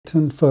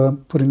Leighton for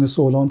putting this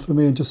all on for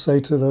me, and just say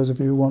to those of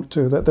you who want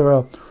to that there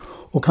are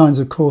all kinds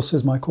of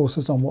courses, my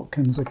courses on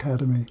Watkins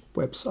Academy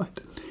website.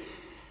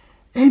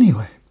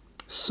 Anyway,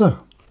 so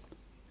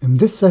in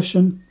this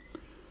session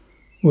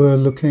we're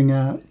looking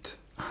at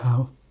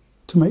how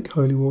to make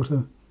holy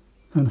water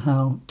and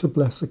how to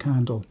bless a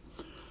candle.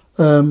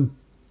 I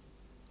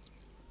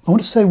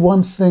want to say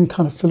one thing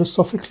kind of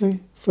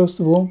philosophically, first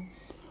of all.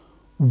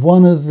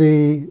 One of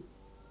the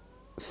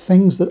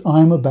things that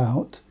I'm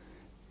about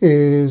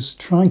is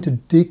trying to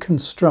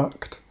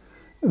deconstruct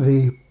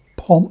the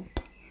pomp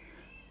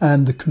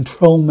and the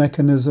control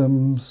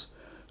mechanisms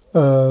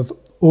of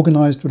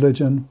organised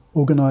religion,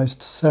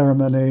 organised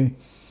ceremony,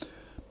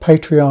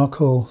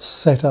 patriarchal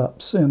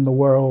setups in the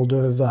world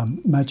of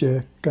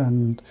magic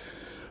and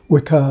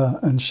Wicca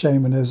and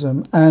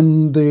shamanism,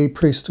 and the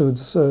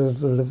priesthoods of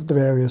the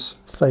various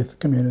faith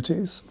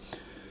communities.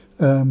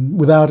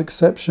 Without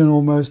exception,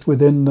 almost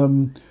within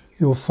them,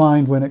 you'll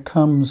find when it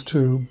comes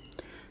to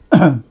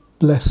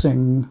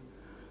blessing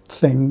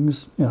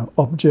things,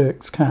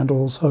 objects,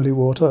 candles, holy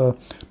water,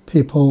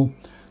 people,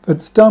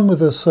 it's done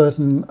with a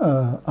certain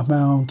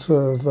amount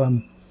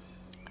of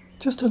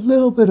just a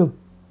little bit of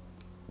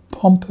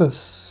pompous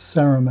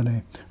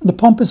ceremony. And the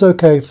pomp is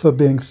okay for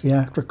being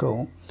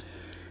theatrical,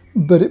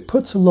 but it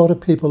puts a lot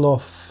of people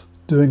off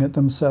doing it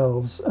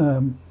themselves,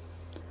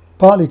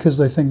 partly because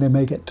they think they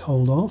may get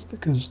told off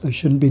because they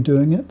shouldn't be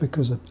doing it,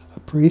 because a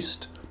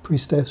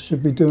priestess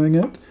should be doing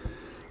it,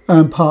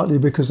 and partly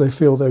because they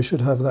feel they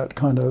should have that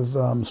kind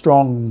of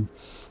strong,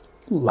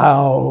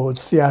 loud,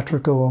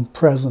 theatrical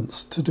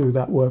presence to do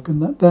that work,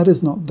 and that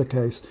is not the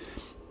case.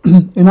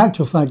 In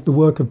actual fact, the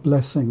work of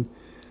blessing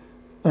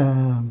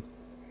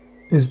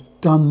is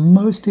done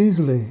most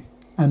easily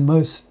and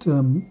most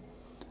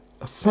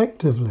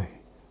effectively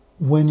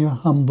when you're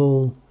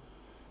humble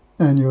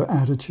and your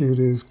attitude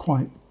is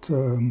quite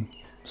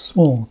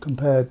small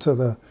compared to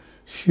the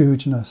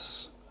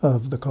hugeness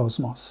of the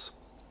cosmos.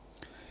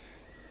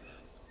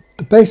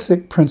 The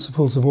basic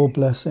principles of all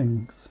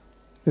blessings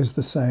is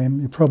the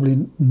same. You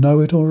probably know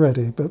it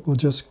already, but we'll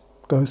just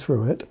go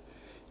through it.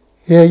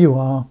 Here you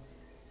are,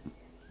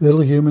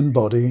 little human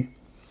body,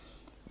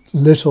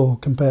 little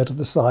compared to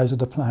the size of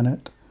the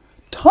planet,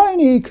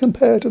 tiny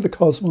compared to the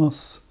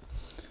cosmos.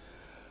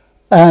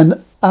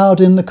 And out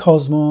in the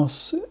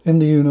cosmos, in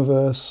the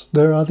universe,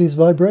 there are these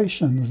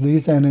vibrations,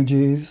 these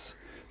energies,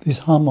 these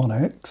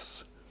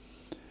harmonics.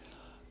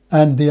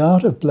 And the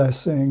art of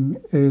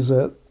blessing is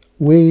that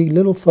we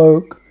little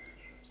folk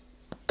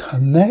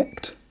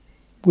connect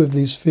with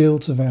these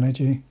fields of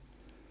energy,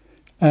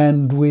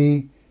 and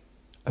we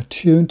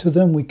attune to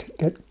them, we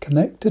get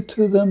connected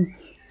to them,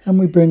 and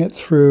we bring it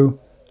through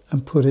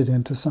and put it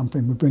into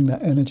something. We bring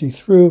that energy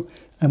through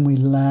and we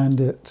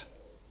land it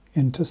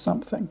into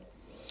something.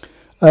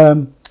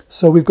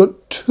 So we've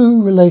got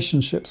two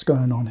relationships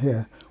going on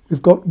here.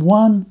 We've got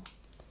one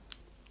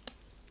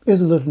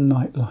is a little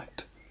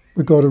nightlight.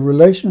 We've got a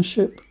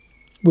relationship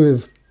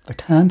with the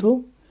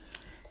candle,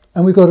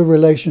 and we've got a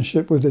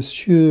relationship with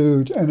this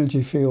huge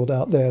energy field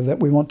out there that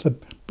we want to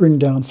bring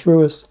down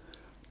through us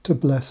to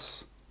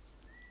bless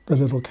the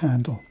little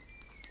candle.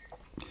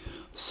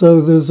 So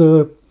there's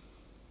a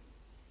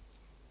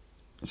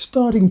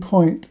starting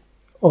point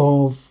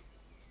of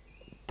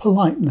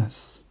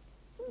politeness,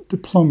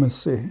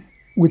 diplomacy,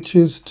 which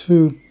is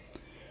to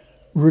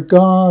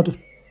regard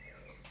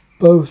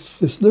both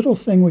this little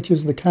thing, which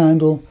is the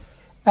candle,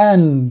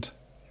 and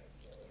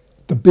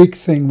the big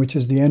thing, which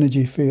is the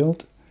energy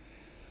field,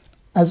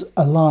 as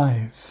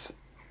alive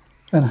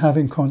and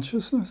having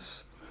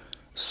consciousness.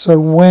 So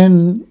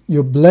when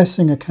you're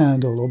blessing a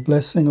candle or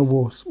blessing a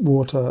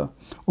water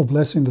or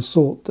blessing the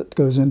salt that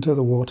goes into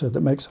the water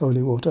that makes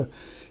holy water,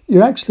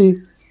 you're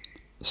actually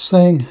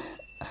saying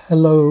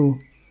hello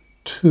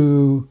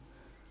to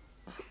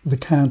the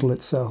candle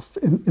itself.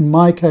 In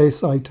my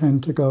case, I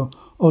tend to go,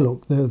 oh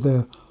look,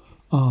 there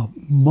are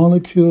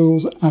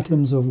molecules,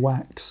 atoms of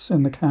wax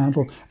in the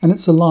candle, and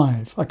it's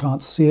alive. I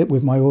can't see it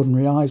with my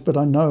ordinary eyes, but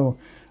I know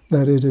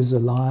that it is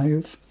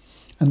alive.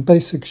 And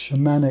basic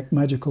shamanic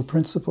magical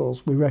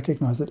principles, we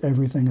recognize that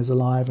everything is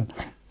alive and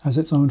has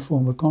its own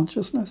form of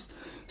consciousness.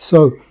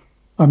 So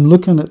I'm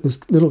looking at this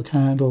little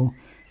candle,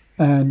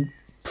 and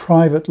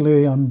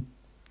privately I'm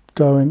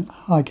going,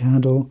 hi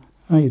candle,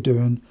 how you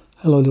doing?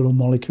 Hello little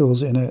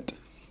molecules in it.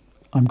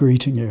 I'm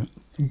greeting you.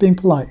 I'm being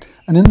polite.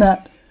 And in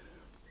that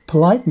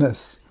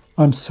politeness,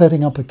 I'm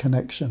setting up a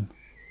connection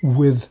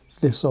with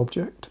this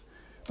object.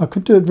 I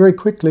could do it very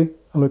quickly,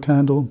 hello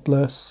candle,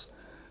 bless,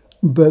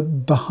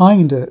 but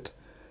behind it,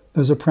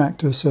 there's a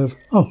practice of,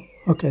 oh,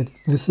 okay,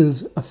 this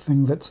is a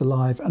thing that's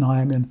alive and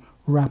I am in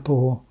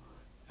rapport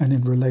and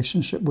in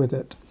relationship with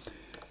it.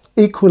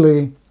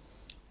 Equally,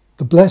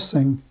 the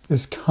blessing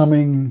is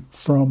coming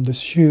from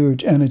this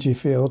huge energy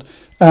field.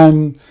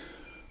 And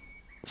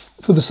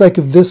for the sake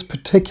of this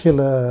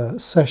particular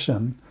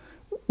session,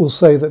 we'll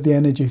say that the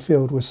energy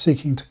field we're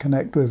seeking to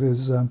connect with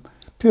is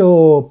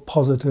pure,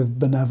 positive,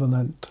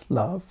 benevolent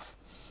love.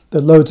 There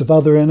are loads of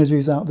other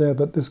energies out there,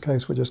 but in this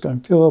case we're just going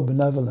pure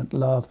benevolent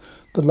love,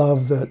 the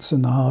love that's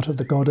in the heart of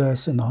the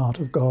goddess, in the heart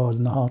of God,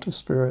 in the heart of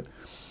spirit,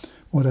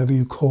 whatever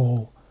you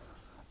call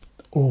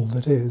all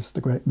that is,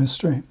 the great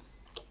mystery.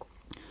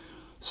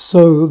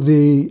 So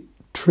the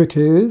trick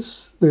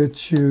is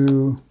that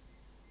you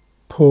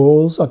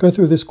pause. I'll go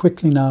through this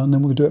quickly now and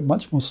then we'll do it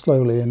much more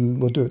slowly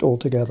and we'll do it all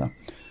together.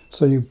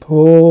 So you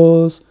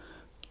pause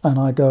and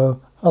I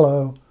go,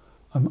 hello,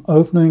 I'm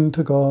opening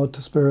to God,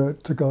 to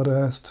spirit, to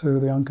goddess, to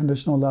the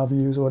unconditional love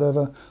you use,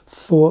 whatever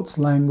thoughts,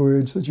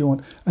 language that you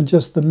want. And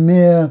just the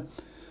mere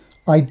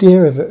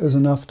idea of it is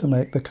enough to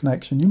make the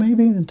connection. You may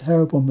be in a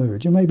terrible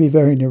mood. You may be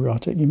very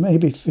neurotic. You may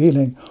be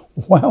feeling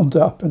wound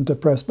up and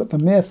depressed. But the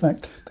mere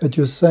fact that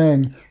you're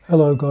saying,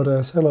 hello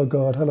goddess, hello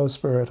God, hello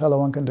spirit,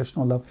 hello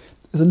unconditional love,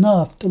 is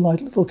enough to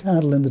light a little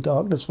candle in the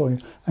darkness for you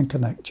and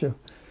connect you.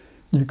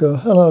 You go,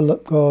 hello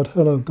God,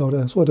 hello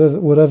goddess,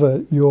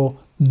 whatever your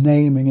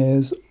naming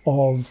is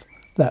of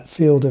that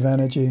field of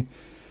energy,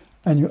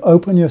 and you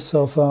open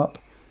yourself up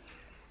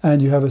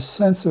and you have a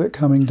sense of it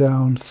coming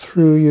down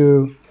through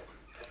you,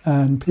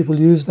 and people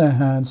use their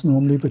hands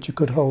normally, but you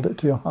could hold it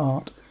to your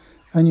heart,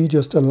 and you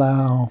just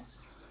allow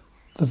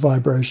the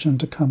vibration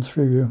to come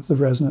through you, the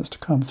resonance to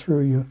come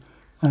through you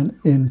and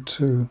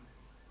into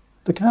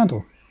the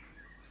candle.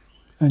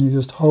 And you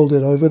just hold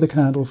it over the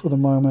candle for the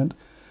moment,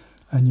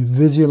 and you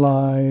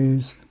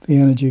visualize the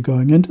energy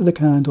going into the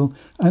candle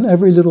and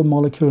every little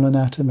molecule and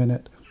atom in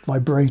it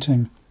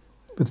vibrating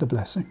with the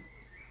blessing.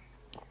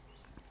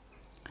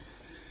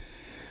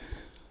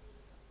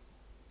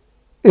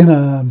 In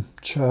a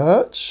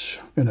church,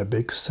 in a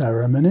big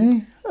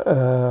ceremony,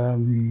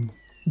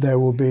 there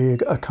will be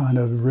a kind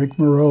of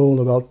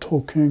rigmarole about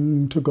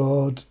talking to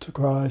God, to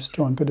Christ,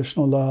 to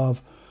unconditional love,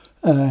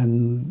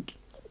 and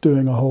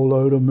doing a whole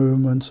load of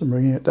movements and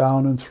bringing it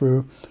down and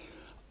through.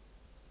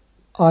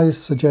 I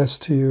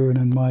suggest to you, and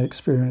in my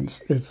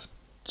experience, it's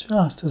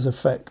just as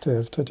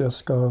effective to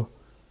just go,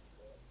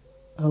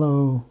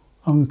 hello,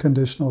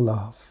 unconditional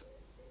love,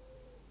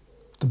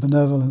 the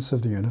benevolence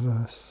of the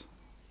universe,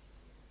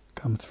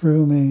 come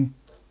through me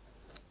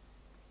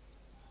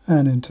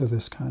and into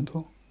this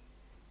candle.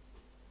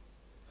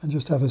 And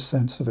just have a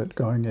sense of it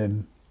going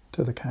in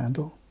to the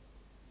candle.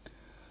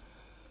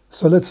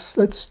 So let's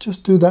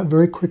just do that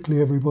very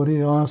quickly, everybody.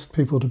 I asked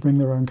people to bring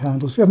their own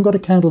candles. If you haven't got a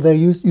candle there,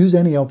 use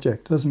any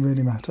object. It doesn't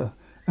really matter.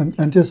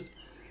 And just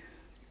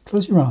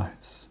close your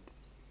eyes.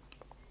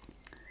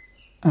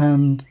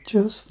 And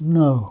just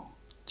know,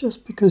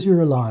 just because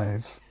you're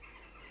alive,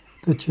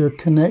 that you're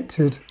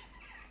connected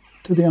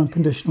to the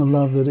unconditional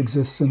love that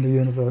exists in the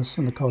universe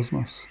and the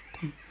cosmos.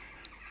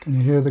 Can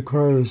you hear the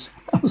crows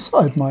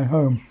outside my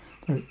home?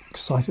 They're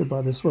excited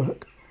by this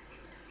work.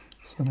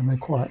 So they may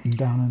quieten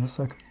down in a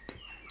second.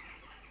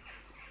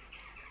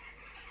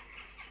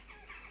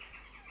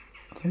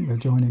 I think they're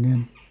joining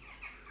in.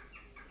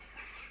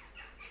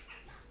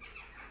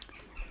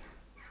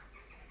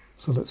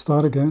 So let's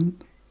start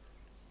again.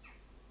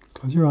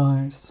 Close your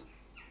eyes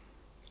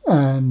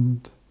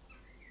and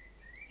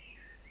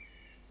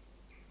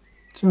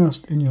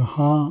just in your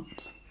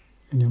heart,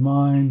 in your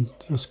mind,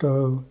 just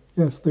go,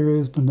 yes, there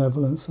is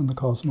benevolence in the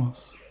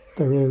cosmos.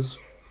 There is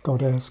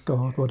goddess,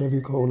 God, whatever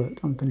you call it,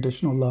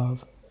 unconditional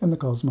love in the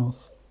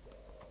cosmos.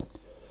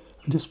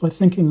 And just by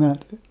thinking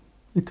that,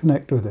 you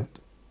connect with it.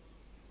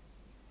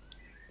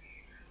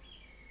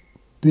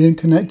 Being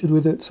connected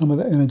with it, some of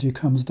the energy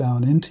comes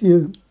down into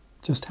you,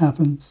 just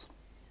happens,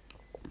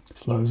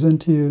 flows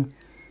into you,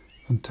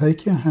 and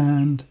take your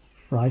hand,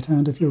 right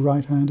hand if you're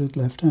right-handed,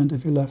 left hand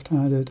if you're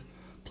left-handed,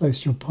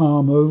 place your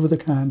palm over the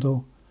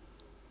candle,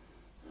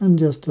 and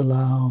just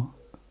allow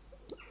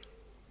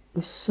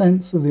the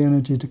sense of the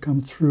energy to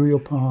come through your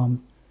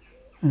palm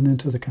and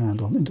into the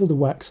candle, into the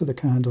wax of the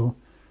candle,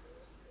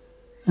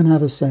 and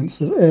have a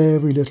sense of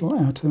every little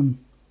atom,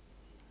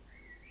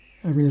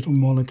 every little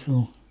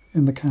molecule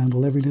in the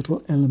candle, every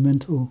little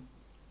elemental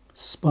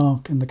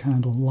spark in the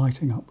candle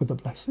lighting up with a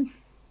blessing.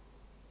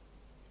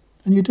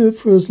 And you do it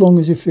for as long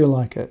as you feel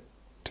like it.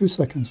 2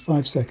 seconds,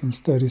 5 seconds,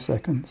 30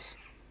 seconds.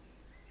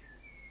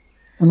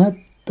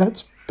 And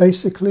that's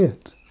basically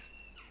it.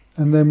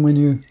 And then when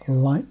you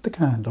light the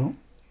candle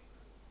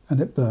and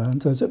it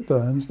burns, as it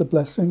burns, the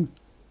blessing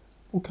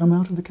will come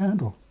out of the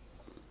candle.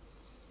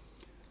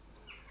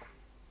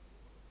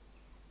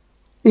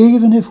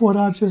 Even if what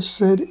I've just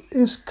said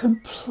is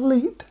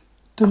complete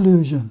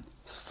delusion,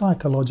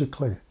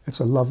 psychologically, it's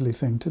a lovely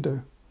thing to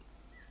do.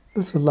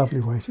 It's a lovely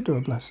way to do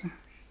a blessing.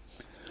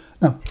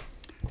 Now,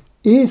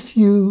 if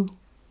you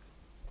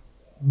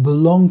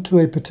belong to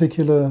a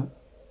particular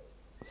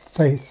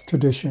faith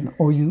tradition,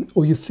 or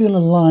you feel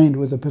aligned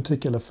with a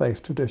particular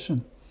faith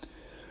tradition,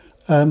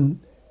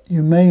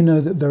 you may know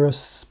that there are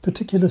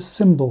particular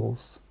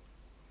symbols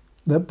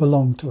that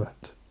belong to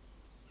it.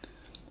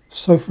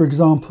 So, for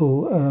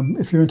example,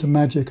 if you're into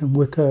magic and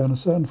Wicca and a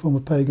certain form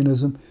of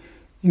paganism,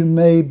 you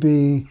may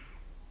be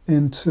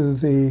into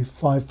the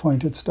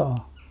 5-pointed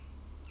star,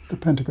 the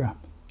pentagram.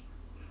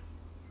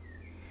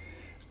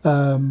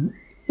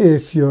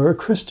 If you're a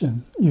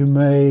Christian, you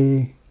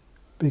may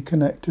be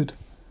connected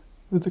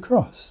with the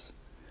cross.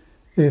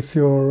 If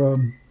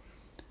you're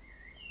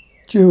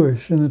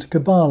Jewish and into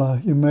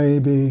Kabbalah, you may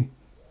be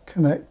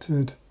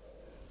connected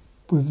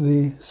with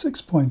the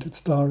six-pointed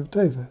Star of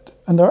David.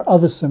 And there are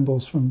other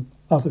symbols from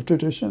other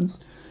traditions.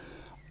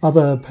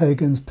 Other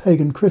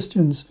pagan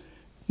Christians,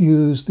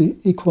 use the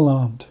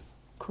equal-armed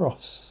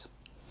cross.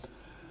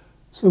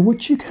 So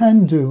what you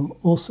can do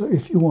also,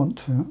 if you want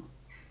to,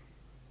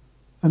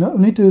 and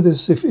only do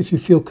this if you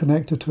feel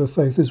connected to a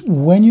faith, is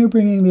when you're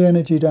bringing the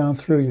energy down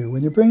through you,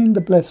 when you're bringing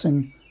the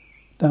blessing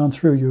down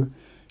through you,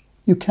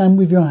 you can,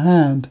 with your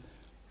hand,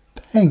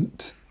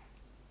 paint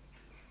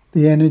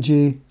the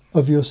energy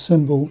of your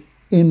symbol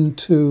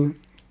into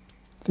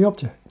the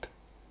object.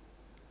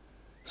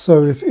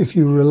 So if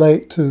you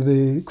relate to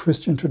the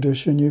Christian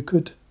tradition, you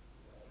could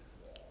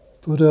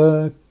put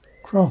a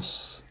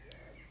cross.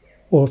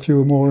 Or if you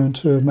were more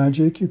into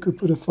magic, you could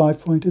put a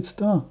five-pointed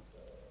star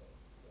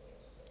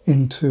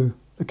into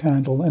the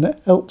candle, and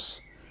it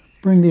helps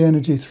bring the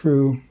energy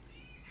through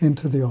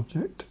into the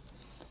object.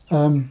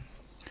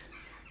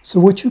 So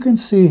what you can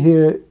see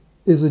here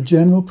is a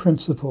general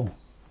principle.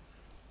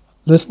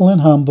 Little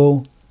and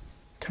humble,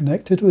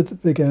 connected with the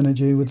big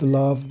energy, with the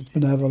love, the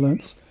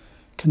benevolence,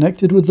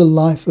 connected with the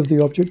life of the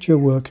object you're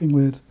working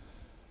with.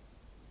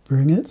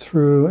 Bring it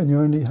through, and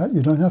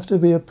you don't have to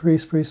be a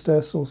priest,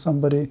 priestess, or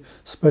somebody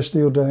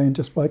specially ordained.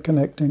 Just by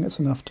connecting, it's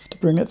enough to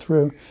bring it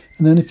through.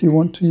 And then if you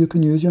want to, you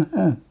can use your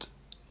hand.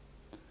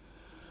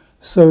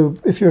 So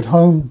if you're at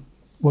home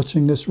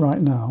watching this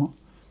right now,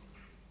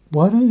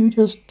 why don't you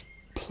just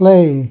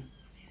play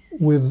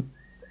with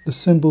the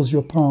symbols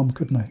your palm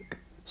could make?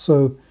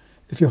 So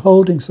if you're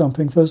holding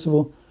something, first of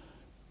all,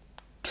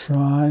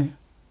 try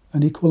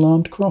an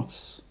equal-armed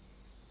cross.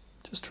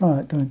 Just try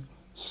it, going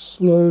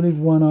slowly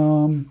one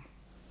arm,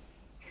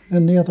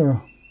 then the other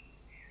arm.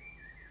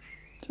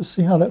 Just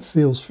see how that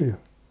feels for you.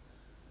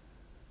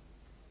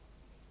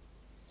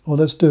 Or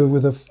let's do it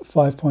with a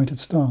five-pointed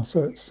star.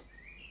 So it's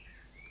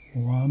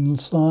one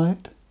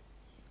side,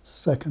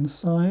 second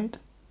side,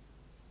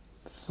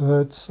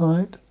 third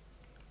side,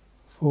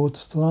 fourth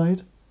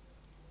side,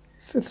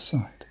 fifth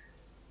side.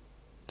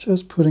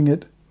 Just putting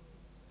it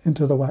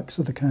into the wax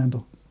of the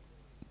candle.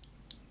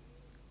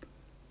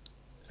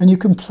 And you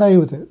can play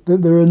with it.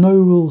 There are no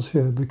rules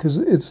here, because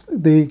it's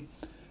the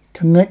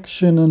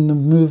connection and the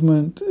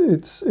movement,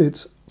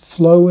 it's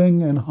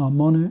flowing and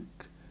harmonic.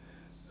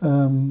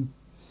 And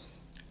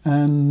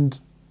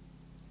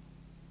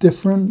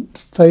different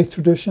faith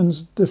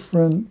traditions,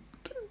 different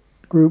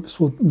groups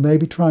will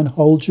maybe try and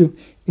hold you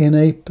in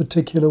a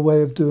particular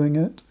way of doing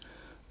it.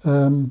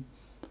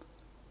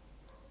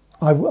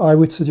 I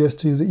would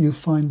suggest to you that you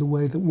find the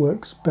way that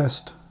works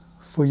best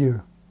for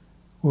you.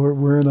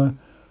 We're in a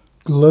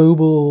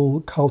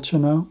global culture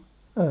now.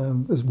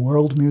 There's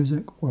world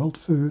music, world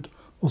food,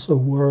 also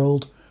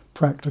world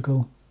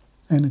practical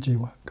energy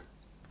work.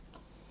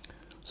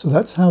 So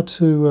that's how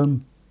to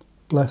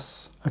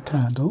bless a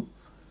candle.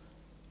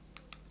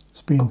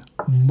 It's been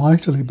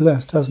mightily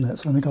blessed, hasn't it?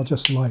 So I think I'll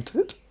just light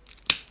it.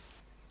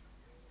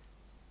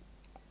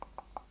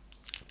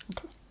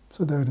 Okay.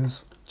 So there it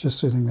is, just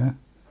sitting there.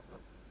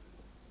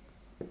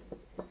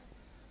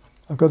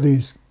 I've got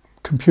these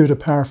computer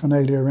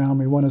paraphernalia around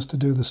me. One is to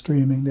do the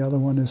streaming, the other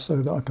one is so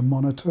that I can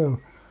monitor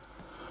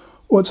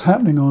what's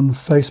happening on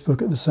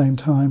Facebook at the same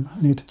time.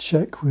 I need to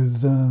check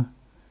with that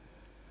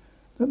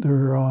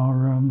there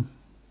are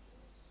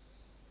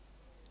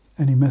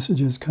any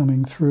messages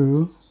coming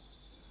through.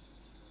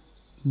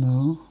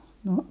 No,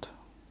 not.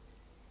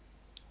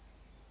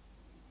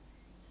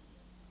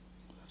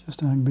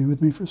 Just be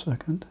with me for a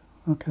second.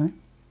 Okay,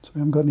 so we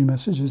haven't got any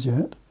messages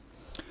yet.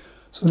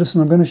 So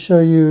listen, I'm going to show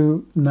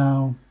you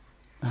now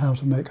how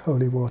to make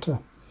holy water.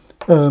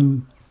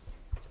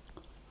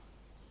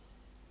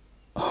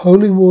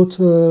 Holy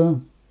water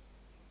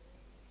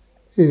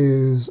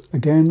is,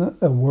 again,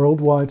 a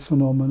worldwide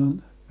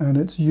phenomenon, and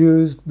it's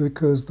used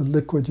because the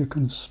liquid you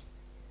can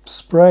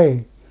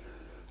spray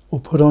or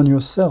put on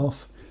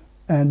yourself,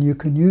 and you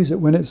can use it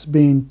when it's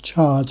being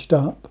charged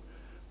up,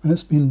 when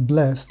it's been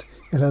blessed.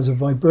 It has a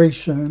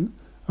vibration,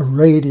 a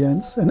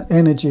radiance, an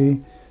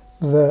energy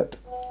that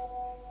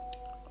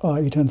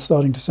Ethan's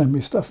starting to send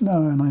me stuff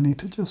now, and I need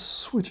to just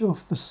switch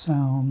off the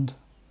sound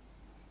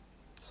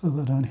so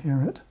that I don't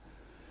hear it.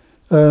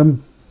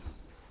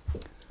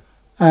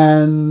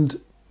 And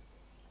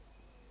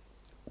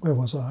where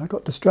was I? I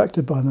got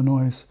distracted by the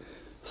noise.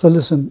 So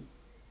listen,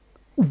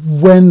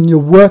 when you're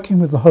working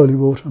with the holy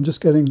water, I'm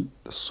just getting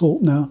the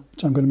salt now,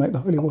 which I'm going to make the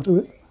holy water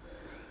with,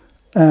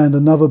 and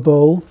another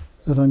bowl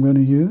that I'm going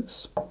to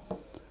use.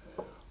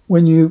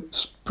 When you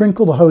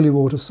sprinkle the holy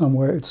water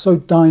somewhere, it's so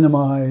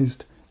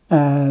dynamized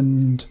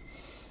and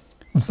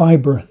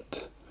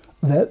vibrant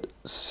that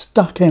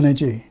stuck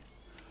energy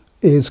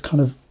is kind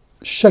of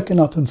shaken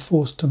up and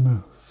forced to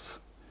move.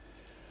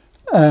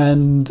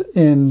 And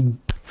in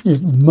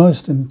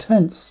most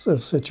intense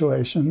of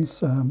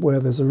situations where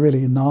there's a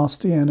really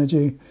nasty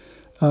energy,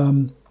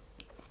 the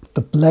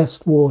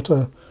blessed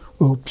water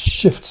will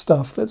shift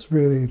stuff that's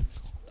really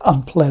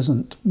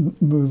unpleasant,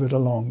 move it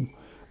along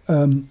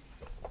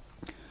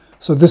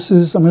So this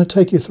is, I'm going to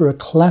take you through a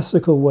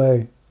classical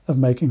way of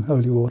making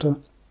holy water.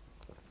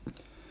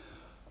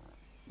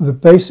 The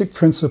basic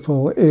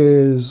principle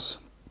is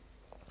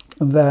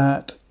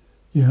that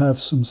you have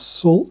some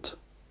salt,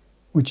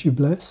 which you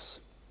bless.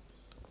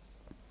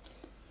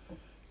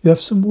 You have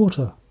some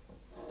water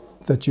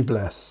that you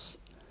bless.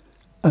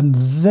 And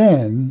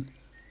then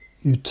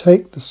you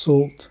take the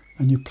salt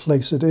and you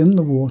place it in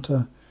the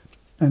water,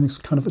 and it's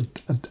kind of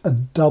a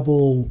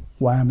double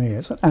whammy.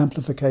 It's an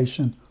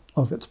amplification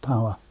of its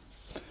power.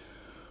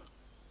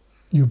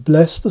 You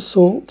bless the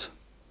salt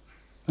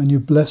and you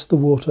bless the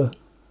water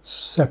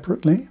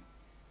separately.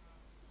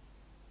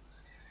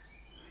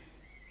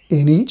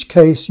 In each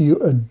case, you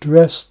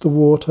address the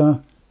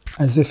water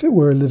as if it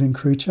were a living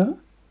creature.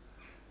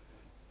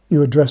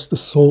 You address the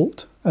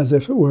salt as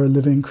if it were a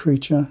living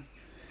creature.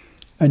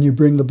 And you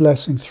bring the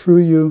blessing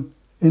through you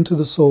into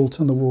the salt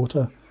and the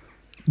water,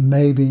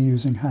 maybe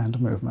using hand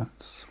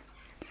movements.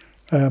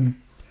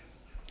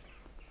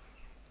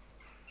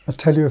 I'll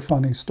tell you a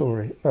funny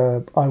story.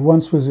 I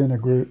once was in a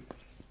group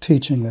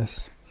teaching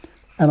this,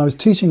 and I was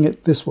teaching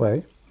it this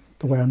way,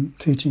 the way I'm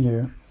teaching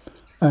you.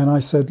 And I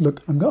said,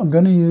 look, I'm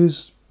going to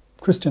use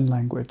Christian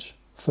language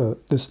for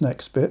this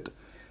next bit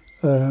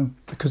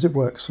because it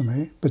works for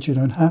me. But you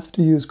don't have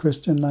to use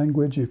Christian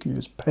language. You can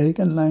use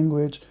pagan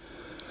language,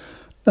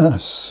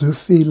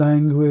 Sufi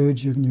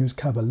language, you can use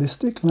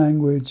Kabbalistic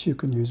language, you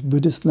can use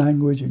Buddhist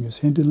language, you can use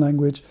Hindu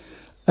language.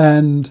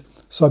 And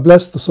so I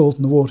blessed the salt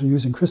and the water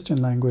using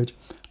Christian language.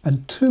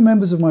 And two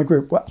members of my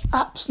group were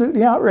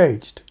absolutely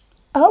outraged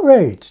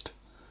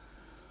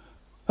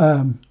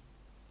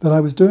that I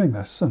was doing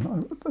this,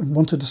 and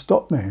wanted to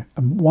stop me.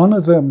 And one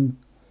of them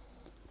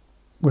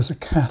was a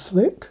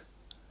Catholic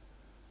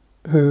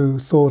who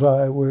thought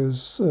I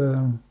was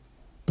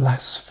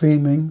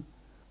blaspheming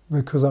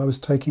because I was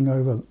taking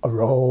over a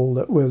role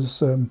that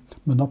was only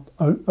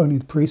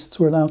the priests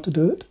were allowed to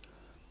do it. It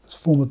was a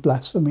form of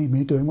blasphemy,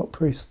 me doing what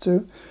priests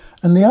do.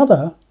 And the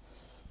other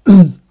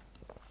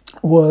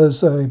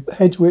was a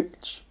hedge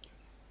witch,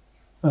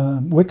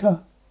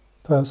 Wicca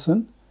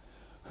person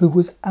who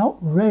was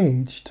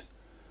outraged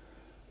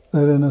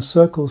that in a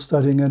circle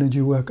studying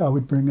energy work I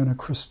would bring in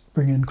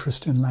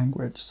Christian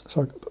language.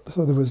 So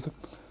there was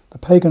the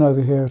pagan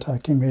over here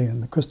attacking me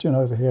and the Christian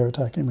over here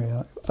attacking me.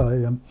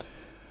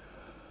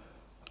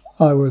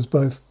 I was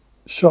both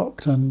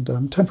shocked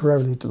and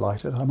temporarily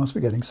delighted. I must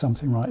be getting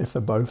something right if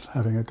they're both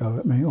having a go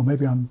at me, or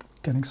maybe I'm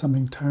getting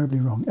something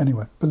terribly wrong.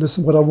 Anyway, but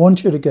listen, what I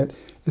want you to get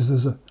is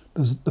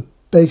there's the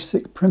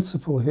basic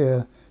principle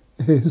here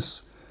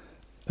is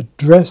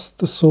address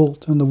the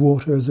salt and the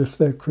water as if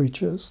they're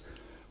creatures.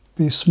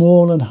 Be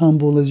small and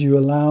humble as you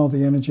allow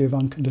the energy of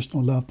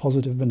unconditional love,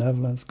 positive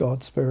benevolence,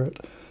 God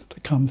Spirit to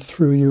come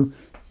through you.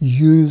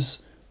 Use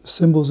the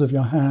symbols of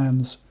your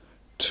hands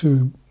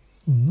to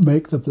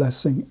make the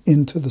blessing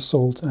into the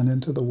salt and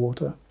into the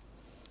water.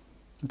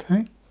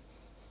 Okay?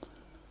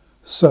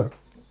 So,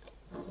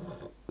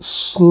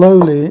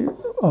 slowly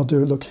I'll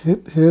do it. Look,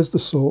 here's the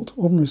salt,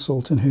 ordinary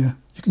salt in here.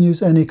 You can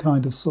use any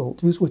kind of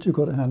salt. Use what you've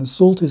got at hand. And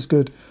salt is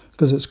good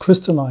because it's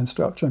crystalline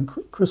structure, and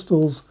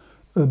crystals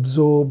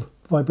absorb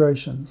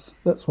vibrations.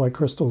 That's why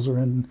crystals are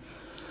in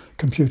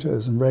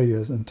computers and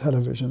radios and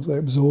televisions. They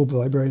absorb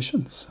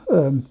vibrations.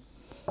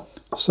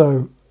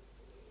 So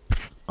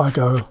I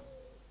go,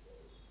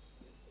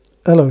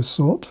 hello,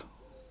 salt.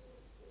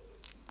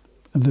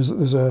 And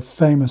there's a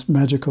famous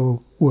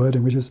magical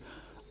wording which is,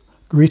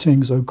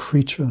 greetings, O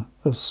creature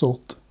of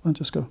salt. I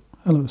just go,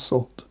 hello,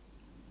 salt.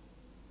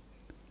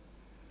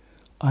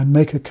 I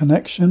make a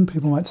connection,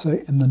 people might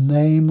say, in the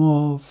name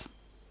of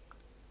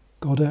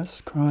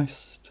Goddess,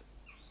 Christ,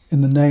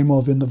 in the name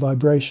of, in the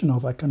vibration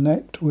of, I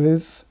connect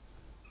with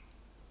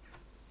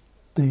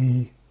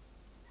the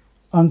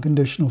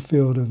unconditional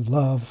field of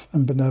love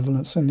and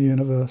benevolence in the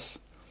universe.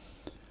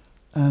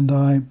 And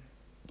I'm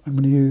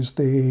going to use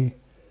the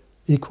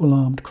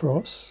equal-armed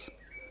cross.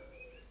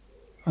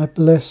 I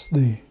bless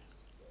thee,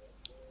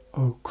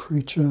 O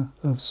creature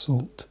of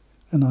salt.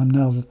 And I'm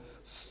now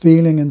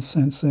feeling and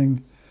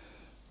sensing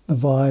the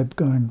vibe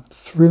going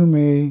through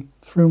me,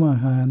 through my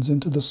hands,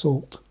 into the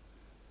salt.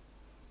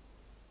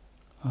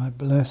 I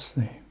bless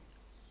thee,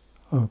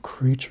 O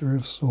creature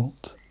of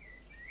salt.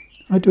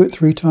 I do it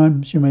 3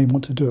 times. You may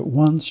want to do it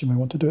once. You may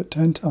want to do it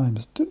 10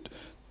 times.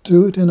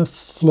 Do it in a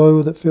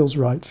flow that feels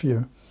right for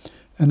you.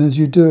 And as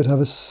you do it, have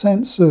a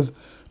sense of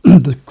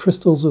the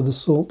crystals of the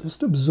salt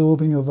just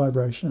absorbing your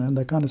vibration, and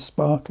they're kind of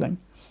sparkling.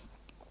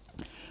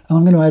 And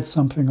I'm going to add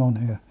something on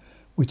here,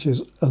 which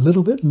is a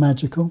little bit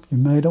magical. You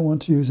may not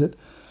want to use it.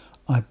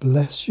 I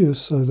bless you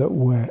so that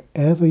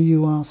wherever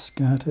you are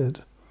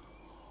scattered,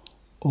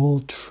 all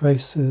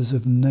traces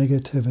of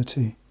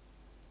negativity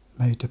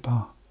may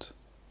depart.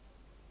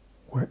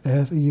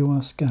 Wherever you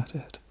are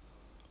scattered,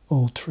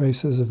 all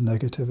traces of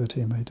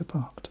negativity may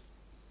depart.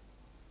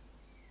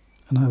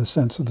 And I have a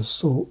sense of the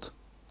salt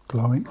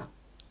glowing.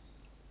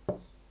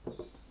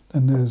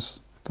 Then there's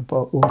the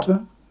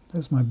water.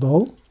 There's my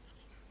bowl.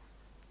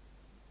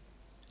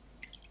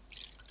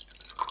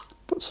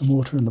 Put some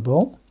water in the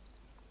bowl.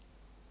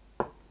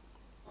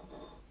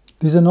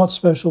 These are not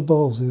special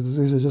bowls.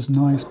 These are just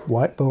nice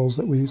white bowls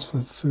that we use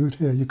for food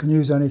here. You can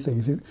use anything.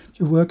 If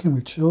you're working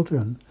with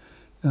children,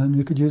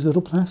 you could use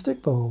little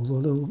plastic bowls or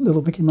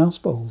little Mickey Mouse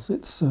bowls.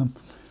 It's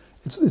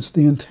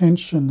the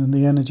intention and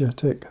the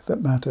energetic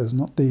that matters,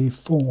 not the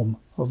form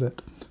of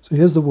it. So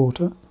here's the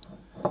water,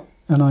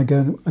 and I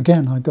go,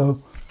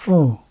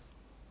 oh,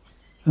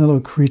 hello,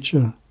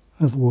 creature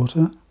of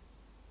water.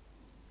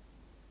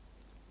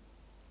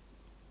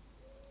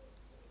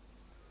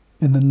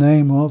 In the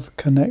name of,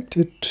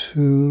 connected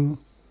to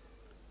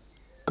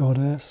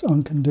Goddess,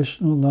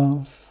 unconditional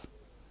love,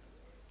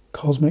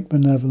 cosmic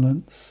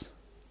benevolence,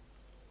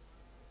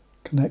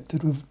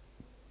 connected with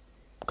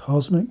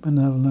cosmic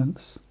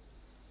benevolence,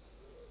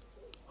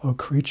 O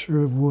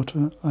creature of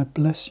water, I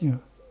bless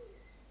you.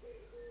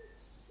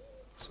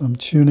 So I'm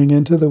tuning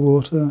into the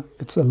water,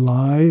 it's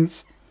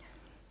alive,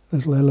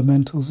 little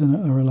elementals in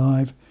it are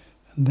alive,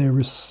 and they're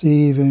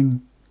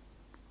receiving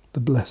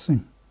the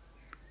blessing.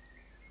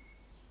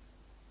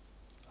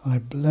 I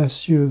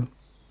bless you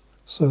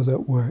so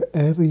that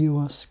wherever you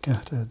are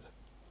scattered,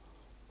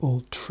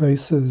 all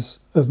traces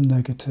of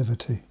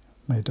negativity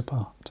may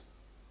depart.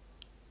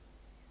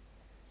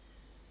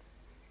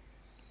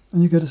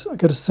 And I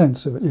get a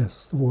sense of it.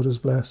 Yes, the water's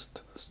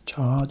blessed, it's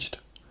charged,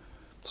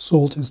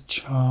 salt is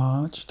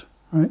charged,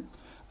 right?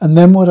 And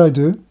then what I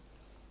do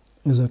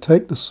is I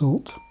take the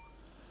salt,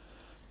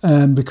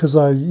 and because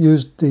I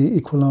used the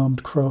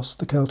equal-armed cross,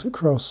 the Celtic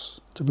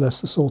cross, to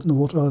bless the salt in the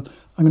water, I'm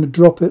going to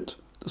drop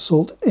the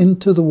salt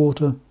into the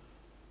water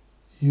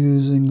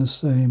using the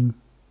same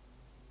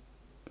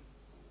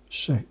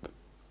shape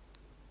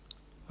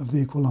of the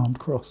equal-armed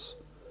cross.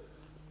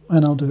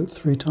 And I'll do it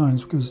 3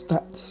 times because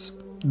that's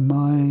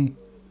my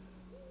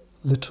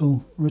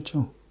little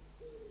ritual.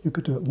 You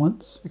could do it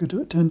once, you could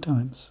do it 10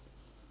 times.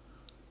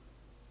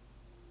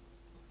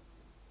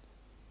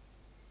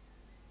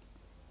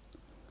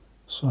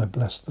 So I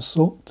bless the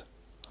salt,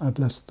 I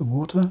bless the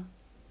water.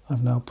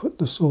 I've now put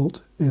the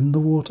salt in the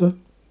water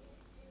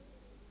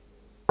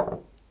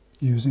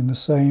using the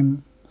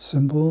same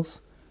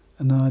symbols,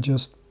 and now I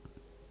just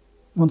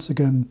once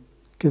again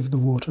give the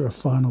water a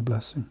final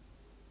blessing.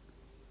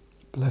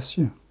 Bless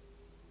you,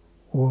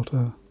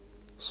 water,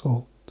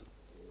 salt,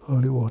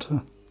 holy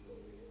water.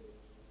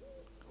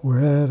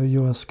 Wherever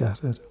you are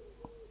scattered,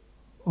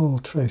 all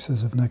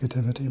traces of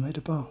negativity may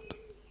depart.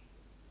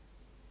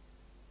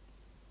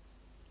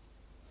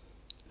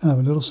 I have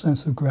a little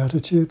sense of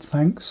gratitude,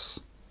 thanks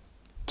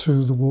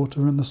to the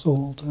water and the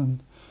salt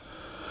and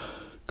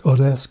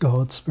Goddess,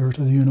 God, Spirit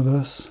of the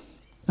universe.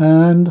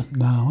 And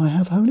now I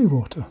have holy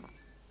water.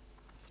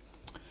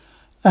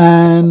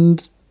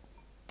 And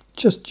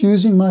just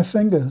using my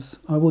fingers,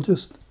 I will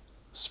just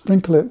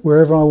sprinkle it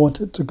wherever I want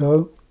it to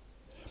go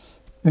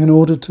in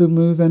order to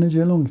move energy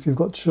along. If you've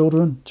got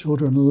children,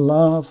 children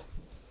love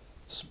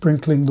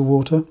sprinkling the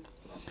water.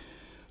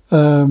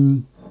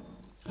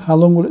 How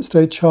long will it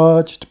stay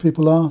charged,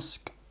 people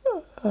ask.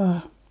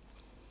 I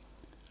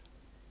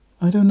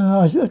don't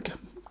know, a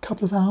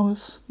couple of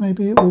hours,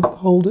 maybe it will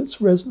hold its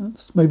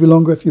resonance. Maybe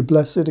longer if you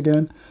bless it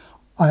again.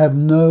 I have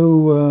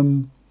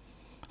no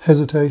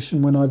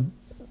hesitation when I've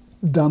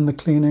done the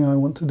cleaning I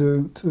want to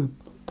do to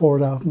pour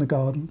it out in the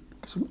garden,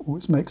 because I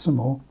always make some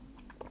more.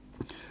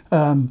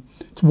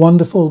 It's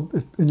wonderful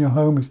in your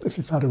home if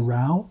you've had a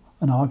row,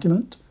 an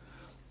argument,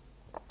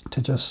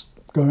 to just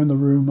go in the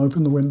room,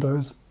 open the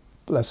windows,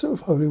 bless it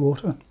with holy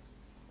water.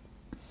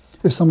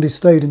 If somebody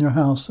stayed in your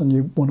house and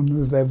you want to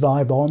move their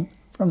vibe on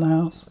from the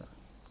house,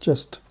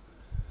 just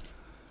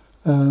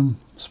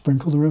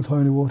sprinkle the room with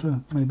holy water,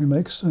 maybe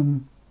make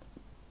some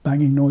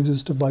banging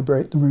noises to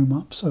vibrate the room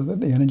up so that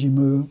the energy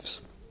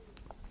moves.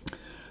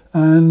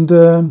 And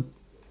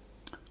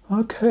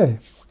okay,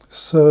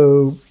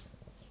 so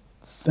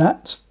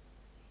those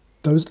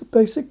are the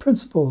basic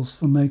principles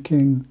for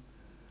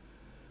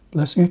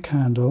blessing a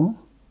candle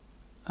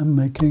and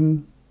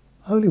making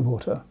holy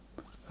water.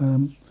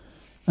 And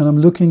I'm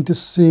looking to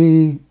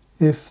see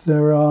if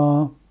there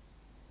are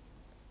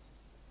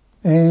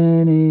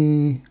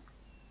any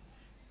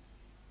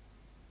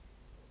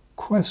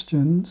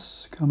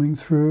questions coming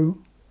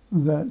through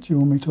that you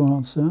want me to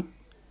answer.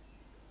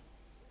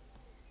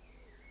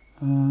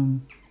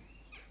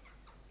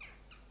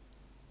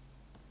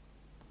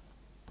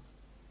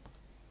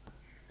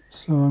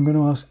 So I'm going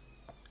to ask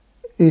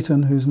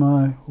Ethan, who's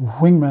my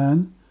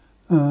wingman,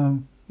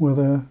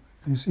 whether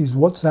he's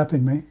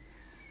WhatsApping me,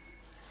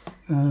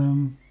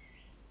 to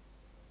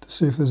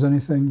see if there's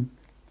anything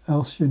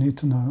else you need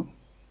to know.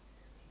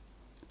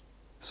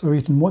 So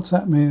Ethan,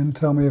 WhatsApp me and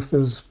tell me if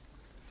there's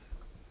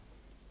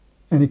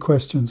any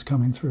questions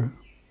coming through.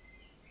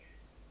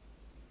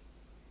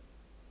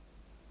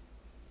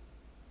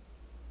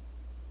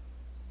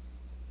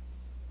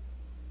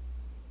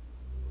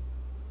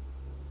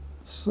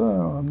 So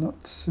I'm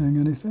not seeing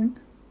anything.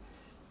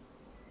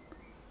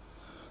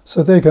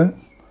 So there you go.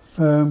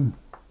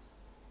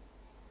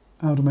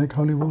 How to make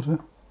holy water.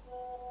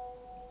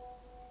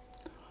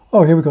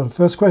 Oh, here we go. The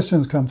first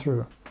question's come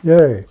through.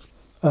 Yay.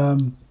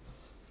 The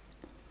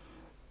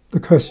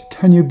question,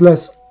 can you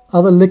bless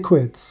Other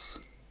liquids.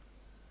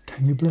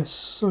 Can you bless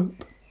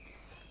soap?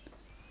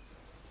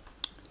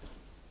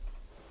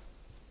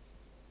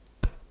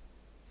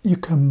 You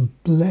can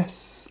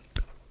bless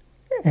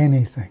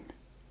anything.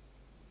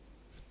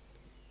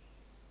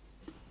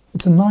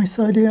 It's a nice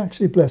idea,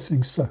 actually,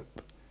 blessing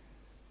soap.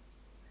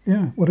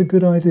 Yeah, what a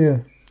good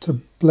idea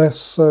to bless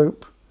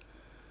soap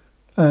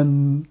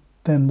and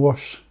then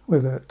wash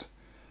with it.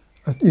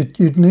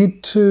 You'd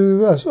need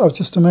to, I was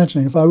just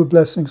imagining, if I were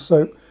blessing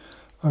soap,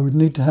 I would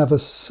need to have a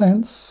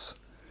sense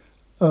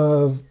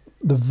of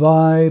the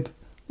vibe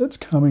that's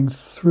coming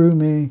through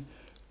me,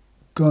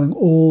 going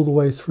all the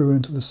way through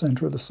into the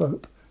center of the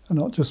soap, and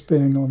not just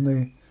being on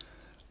the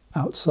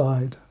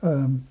outside.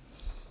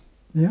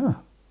 Yeah,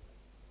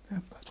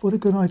 that's what a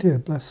good idea,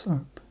 bless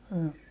soap.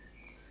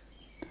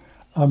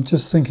 I'm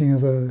just thinking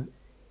of a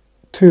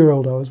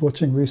 2-year-old I was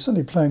watching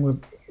recently playing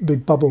with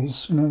big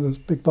bubbles, you know, those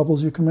big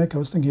bubbles you can make. I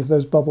was thinking if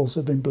those bubbles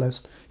had been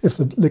blessed, if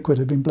the liquid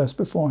had been blessed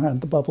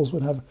beforehand, the bubbles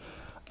would have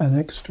an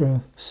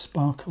extra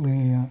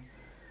sparkly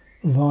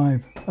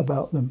vibe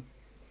about them.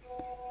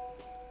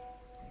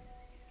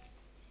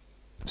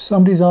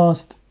 Somebody's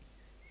asked,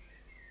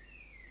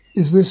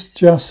 is this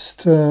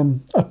just a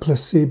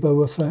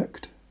placebo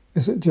effect?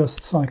 Is it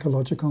just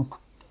psychological?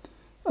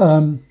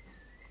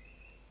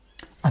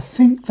 I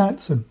think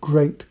that's a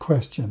great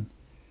question.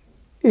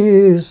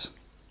 Is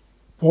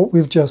what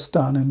we've just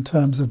done in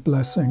terms of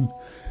blessing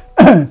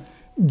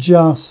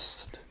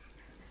just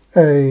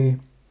a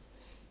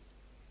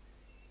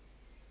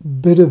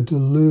bit of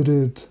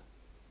diluted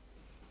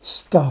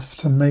stuff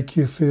to make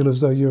you feel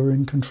as though you're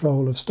in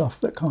control of stuff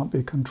that can't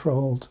be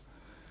controlled?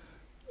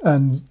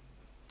 And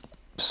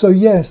so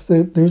yes,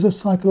 there's a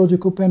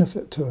psychological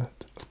benefit to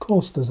it. Of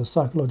course there's a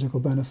psychological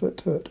benefit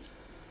to it.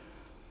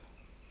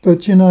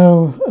 But you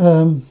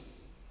know,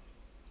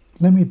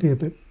 let me be a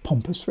bit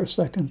pompous for a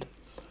second.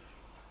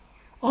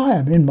 I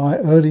am in my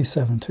early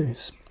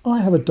 70s.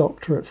 I have a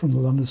doctorate from the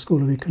London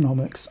School of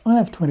Economics. I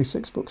have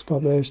 26 books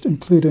published,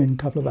 including a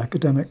couple of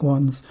academic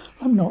ones.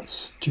 I'm not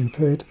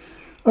stupid.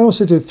 I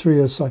also did 3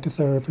 years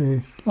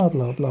psychotherapy, blah,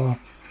 blah, blah.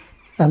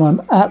 And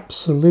I'm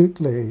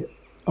absolutely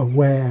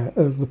aware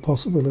of the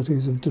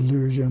possibilities of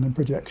delusion and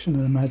projection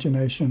and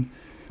imagination.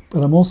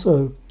 But I'm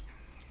also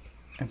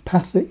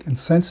empathic and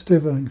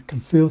sensitive and can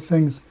feel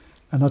things.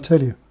 And I'll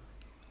tell you,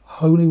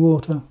 holy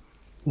water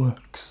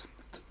works.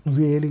 It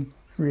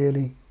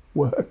really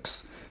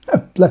works.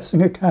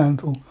 Blessing a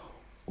candle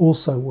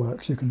also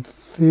works. You can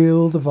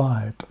feel the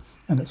vibe,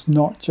 and it's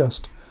not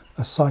just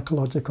a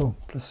psychological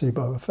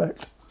placebo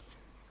effect.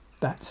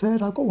 That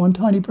said, I've got one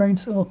tiny brain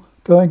cell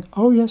going,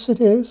 oh yes it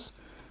is,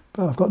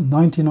 but I've got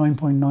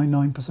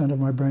 99.99% of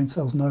my brain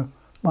cells know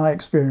my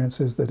experience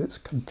is that it's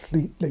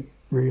completely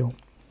real.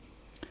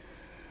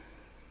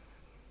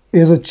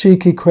 Here's a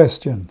cheeky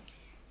question.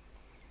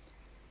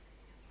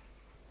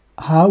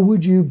 How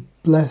would you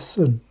bless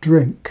a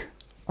drink,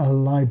 a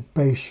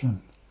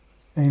libation,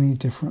 any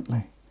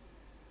differently?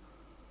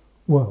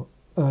 Well,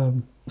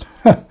 do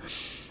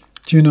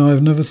you know,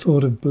 I've never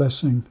thought of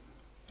blessing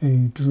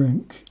a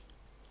drink.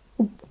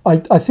 I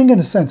think in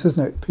a sense,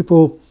 isn't it?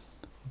 People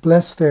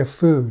bless their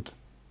food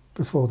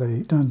before they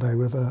eat, don't they,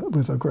 with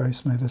a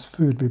grace. May this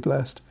food be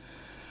blessed.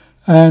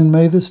 And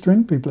may this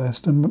drink be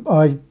blessed. And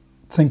I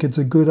think it's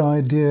a good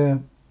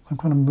idea. I'm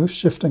kind of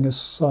shifting us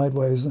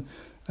sideways.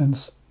 And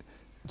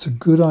it's a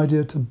good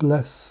idea to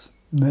bless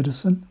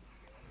medicine.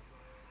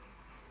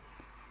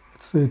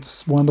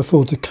 It's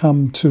wonderful to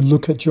come to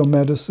look at your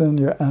medicine,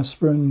 your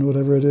aspirin,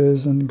 whatever it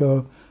is, and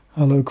go,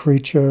 hello,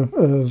 creature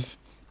of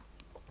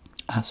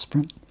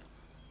aspirin,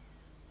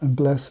 and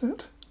bless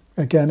it.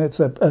 Again, it's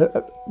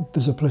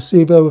there's a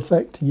placebo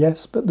effect,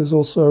 yes, but there's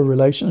also a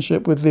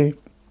relationship with the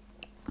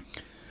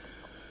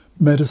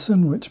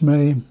medicine which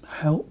may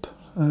help.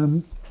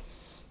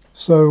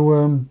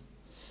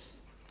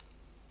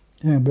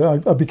 Yeah,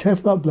 but I'd be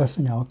careful about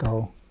blessing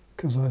alcohol,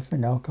 because I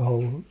think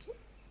alcohol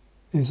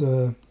is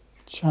a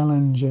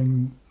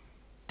challenging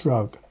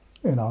drug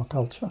in our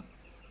culture.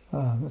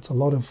 It's a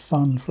lot of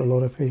fun for a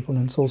lot of people,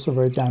 and it's also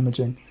very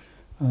damaging.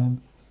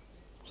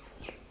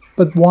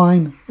 But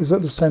wine is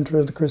at the centre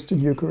of the Christian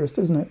Eucharist,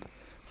 isn't it?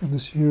 With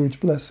this huge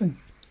blessing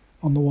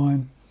on the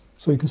wine.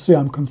 So you can see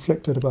I'm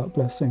conflicted about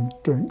blessing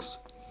drinks.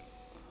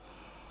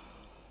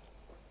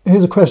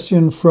 Here's a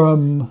question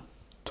from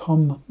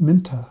Tom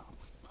Minter.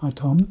 Hi,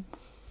 Tom.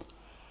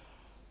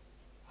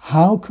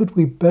 How could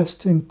we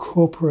best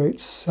incorporate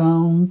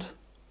sound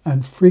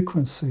and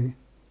frequency,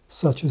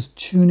 such as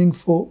tuning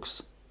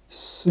forks,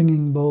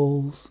 singing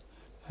bowls,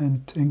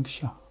 and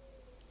tincture?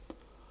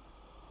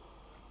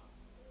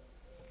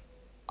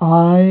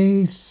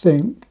 I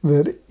think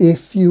that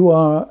if you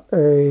are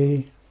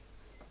a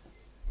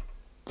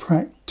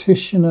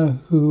practitioner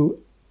who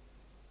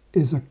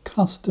is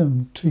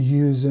accustomed to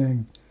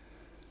using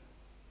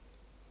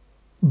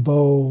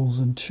bowls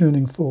and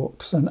tuning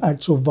forks and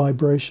actual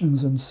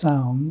vibrations and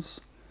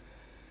sounds,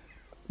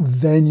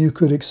 then you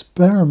could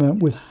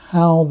experiment with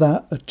how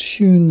that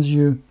attunes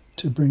you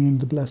to bringing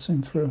the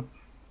blessing through.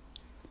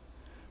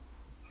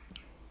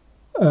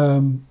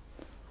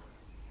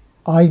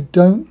 I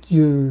don't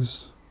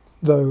use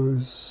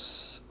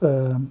those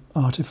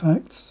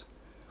artifacts,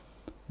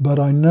 but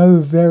I know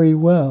very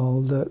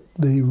well that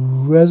the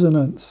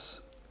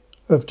resonance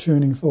of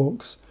tuning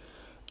forks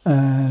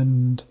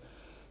and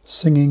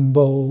singing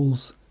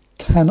bowls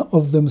can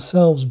of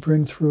themselves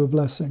bring through a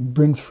blessing,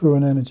 bring through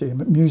an energy.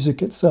 But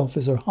music itself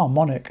is a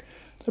harmonic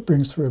that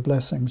brings through a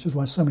blessing, which is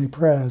why so many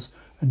prayers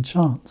and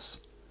chants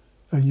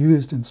are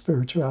used in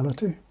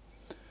spirituality.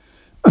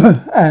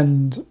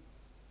 And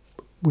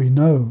we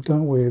know,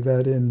 don't we,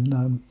 that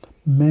in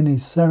many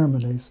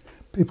ceremonies,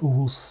 people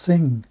will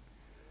sing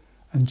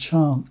and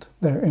chant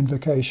their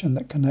invocation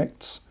that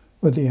connects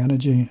with the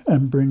energy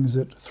and brings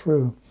it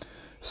through.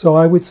 So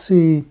I would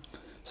see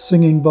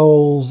singing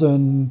bowls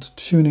and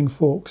tuning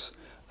forks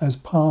as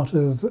part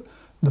of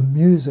the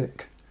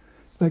music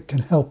that can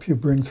help you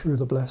bring through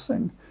the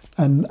blessing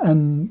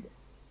and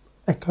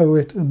echo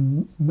it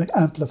and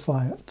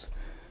amplify it.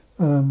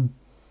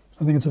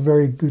 I think it's a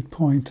very good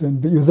point,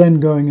 but you're then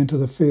going into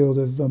the field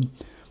of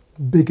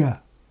bigger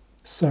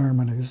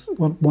ceremonies.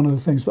 One of the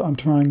things that I'm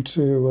trying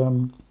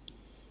to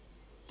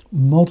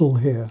model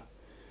here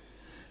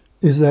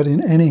is that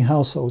in any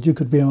household, you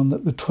could be on the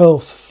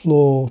 12th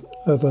floor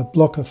of a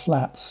block of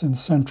flats in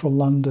central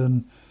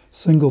London,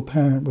 single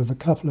parent with a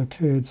couple of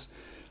kids,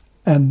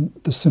 and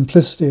the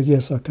simplicity of,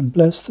 yes, I can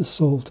bless the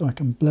salt, I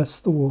can bless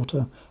the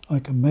water, I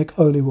can make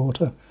holy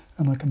water,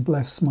 and I can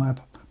bless my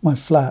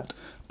flat.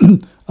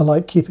 I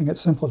like keeping it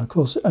simple, of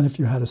course, and if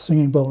you had a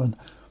singing bowl and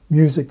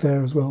music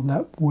there as well,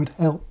 that would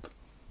help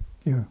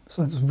you.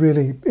 So it's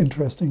really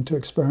interesting to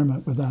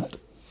experiment with that.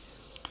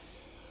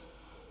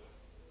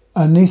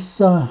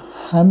 Anissa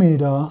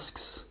Hamid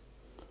asks,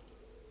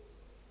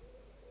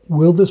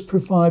 will this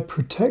provide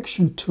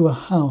protection to a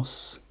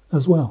house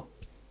as well,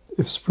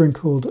 if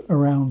sprinkled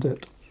around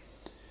it?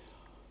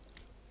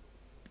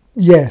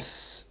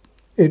 Yes,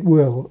 it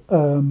will.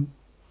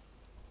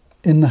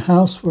 In the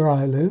house where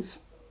I live,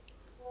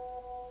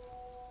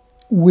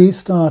 we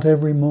start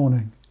every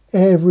morning,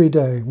 every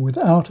day,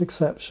 without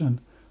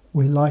exception,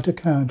 we light a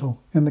candle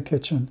in the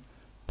kitchen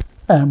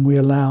and we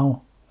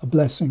allow a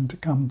blessing to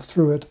come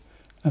through it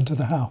and to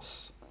the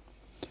house.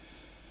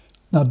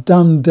 Now,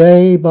 done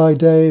day by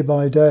day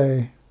by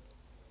day,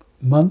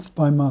 month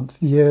by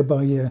month, year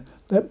by year,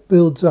 that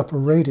builds up a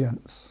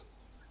radiance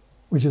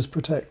which is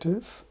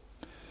protective.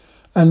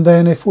 And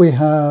then if we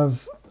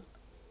have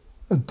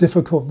a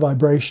difficult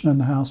vibration in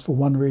the house for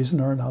one reason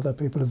or another,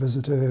 people have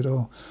visited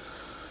or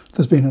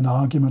there's been an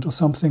argument or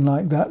something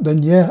like that,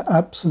 then yeah,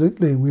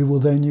 absolutely, we will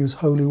then use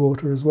holy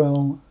water as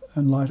well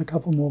and light a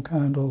couple more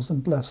candles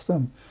and bless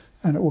them,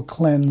 and it will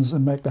cleanse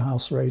and make the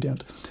house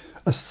radiant.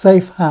 A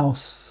safe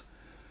house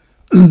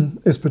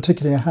is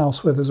particularly a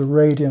house where there's a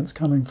radiance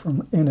coming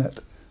from in it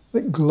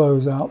that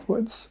glows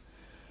outwards.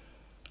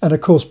 And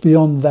of course,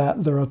 beyond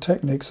that, there are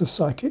techniques of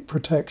psychic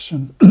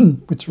protection,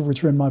 which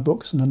are in my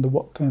books and in the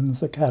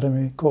Watkins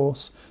Academy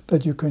course,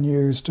 that you can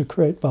use to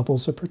create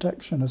bubbles of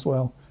protection as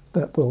well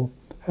that will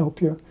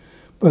help you.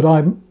 But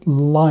I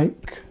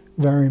like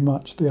very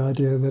much the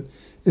idea that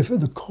if at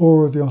the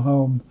core of your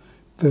home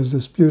there's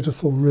this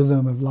beautiful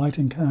rhythm of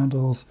lighting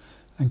candles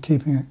and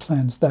keeping it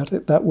cleansed,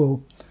 that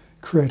will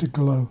create a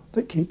glow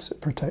that keeps it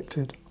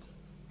protected.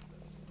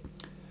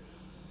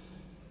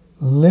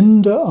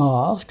 Linda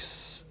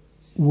asks,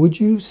 would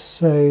you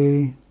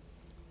say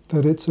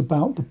that it's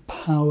about the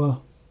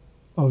power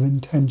of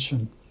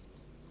intention?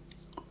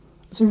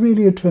 It's a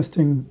really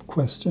interesting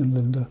question,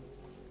 Linda.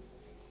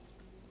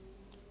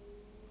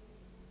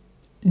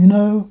 You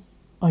know,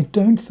 I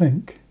don't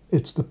think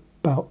it's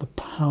about the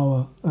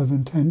power of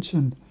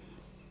intention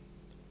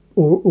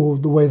or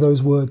the way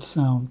those words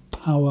sound,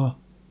 power,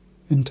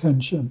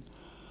 intention.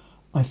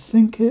 I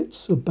think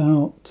it's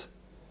about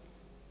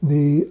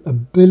the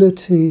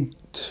ability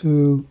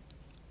to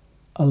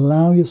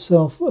allow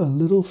yourself a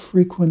little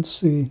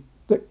frequency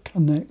that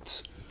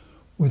connects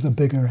with a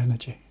bigger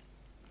energy.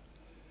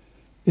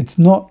 It's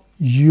not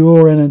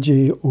your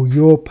energy or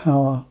your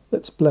power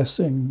that's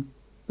blessing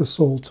the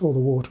salt or the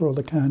water or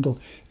the candle.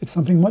 It's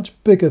something much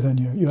bigger than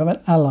you. You have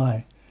an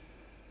ally.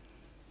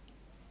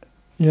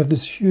 You have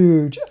this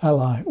huge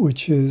ally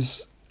which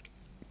is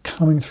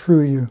coming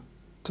through you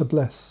to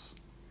bless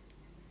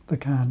the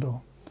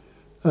candle.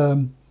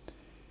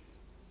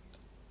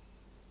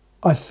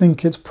 I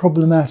think it's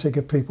problematic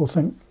if people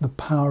think the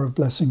power of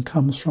blessing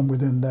comes from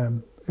within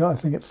them. I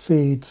think it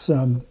feeds,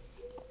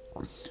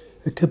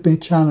 it could be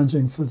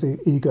challenging for the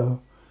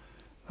ego.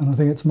 And I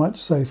think it's much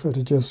safer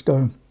to just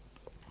go,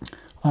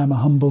 I'm a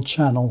humble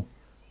channel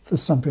for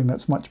something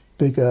that's much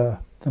bigger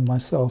than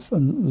myself,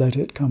 and let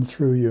it come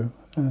through you.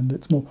 And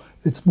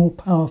it's more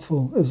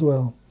powerful as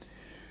well.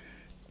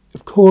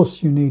 Of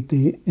course, you need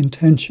the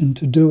intention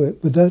to do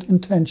it, but that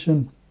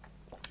intention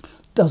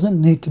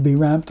doesn't need to be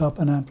ramped up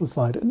and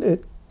amplified.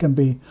 It can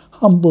be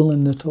humble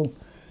and little.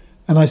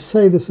 And I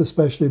say this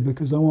especially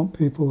because I want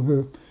people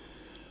who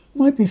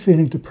might be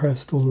feeling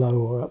depressed or low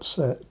or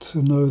upset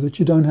to know that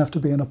you don't have to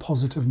be in a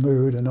positive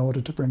mood in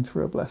order to bring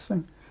through a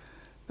blessing.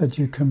 that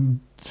you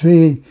can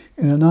be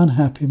in an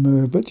unhappy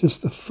mood, but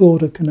just the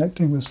thought of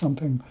connecting with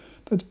something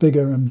that's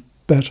bigger and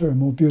better and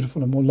more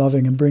beautiful and more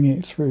loving and bringing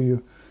it through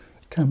you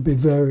can be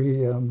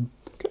very,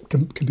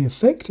 can be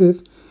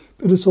effective,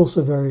 but it's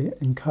also very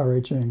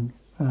encouraging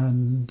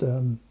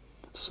and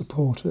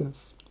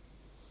supportive.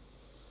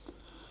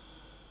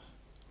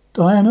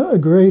 Diana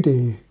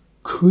O'Grady,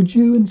 could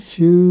you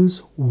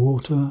infuse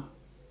water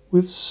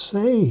with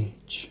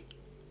sage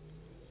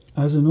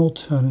as an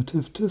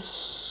alternative to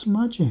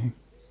smudging?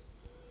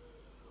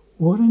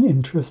 What an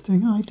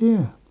interesting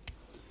idea.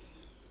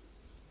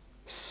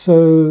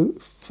 So,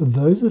 for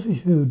those of you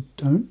who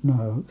don't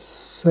know,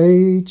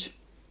 sage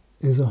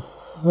is a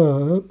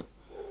herb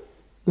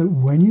that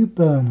when you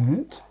burn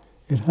it,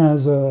 it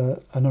has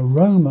an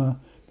aroma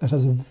that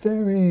has a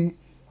very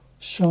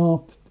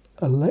sharp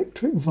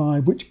electric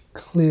vibe which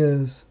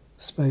clears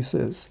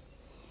spaces.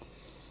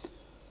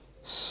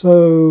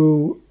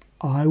 So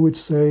I would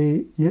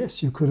say,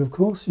 yes, you could of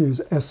course use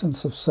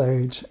essence of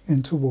sage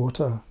into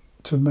water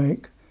to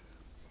make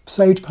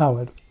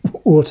sage-powered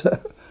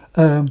water.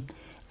 And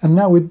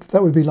that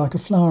would be like a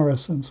flower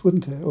essence,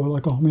 wouldn't it? Or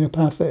like a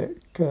homeopathic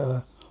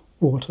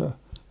water.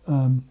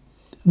 And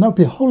that would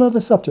be a whole other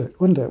subject,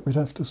 wouldn't it? We'd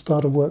have to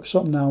start a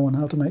workshop now on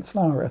how to make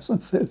flower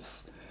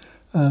essences.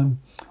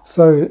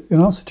 So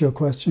in answer to your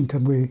question,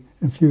 can we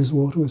infuse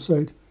water with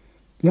sage?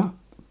 Yeah,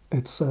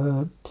 it's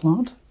a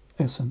plant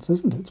essence,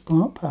 isn't it? It's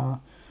plant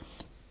power.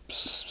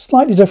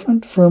 Slightly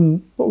different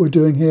from what we're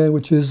doing here,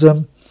 which is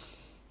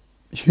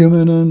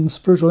human and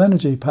spiritual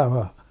energy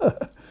power,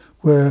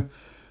 where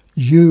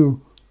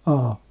you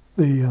are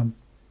the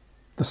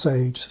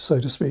sage, so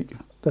to speak.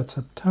 That's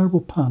a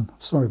terrible pun.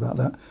 Sorry about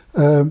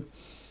that.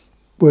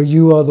 Where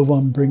you are the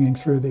one bringing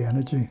through the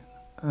energy.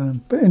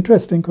 But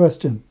interesting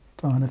question,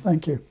 Diana.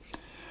 Thank you.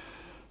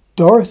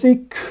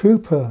 Dorothy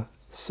Cooper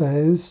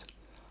says,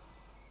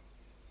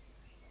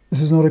 this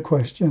is not a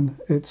question,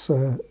 it's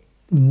a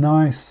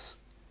nice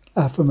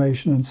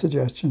affirmation and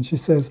suggestion. She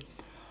says,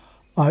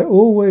 I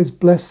always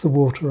bless the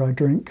water I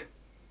drink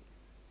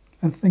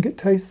and think it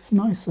tastes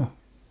nicer.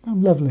 Oh,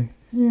 lovely.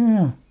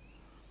 Yeah.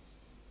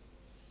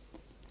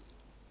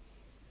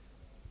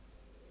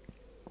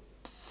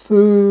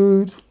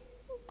 Food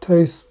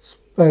tastes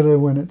better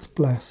when it's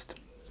blessed.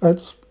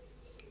 That's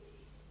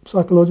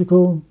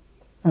psychological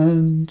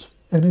and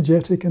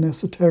energetic and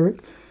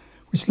esoteric,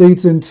 which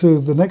leads into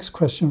the next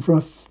question from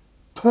a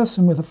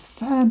person with a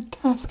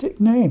fantastic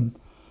name,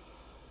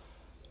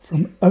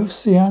 from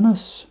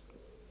Oceanus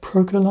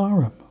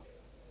Procularum.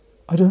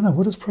 I don't know,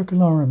 what does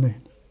Procularum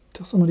mean?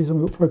 Tell somebody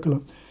what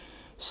Procularum.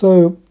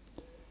 So,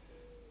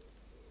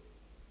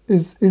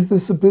 is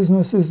this a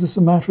business? Is this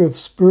a matter of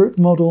spirit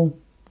model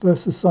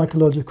versus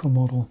psychological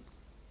model?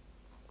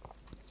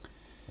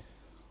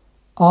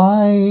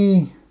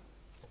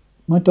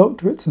 My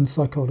doctorate's in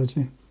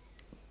psychology,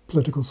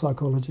 political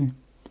psychology,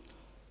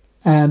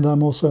 and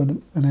I'm also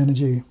an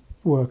energy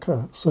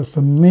worker. So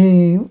for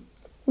me,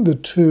 the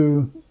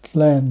two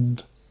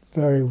blend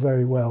very,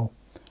 very well.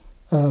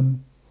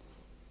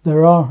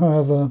 There are,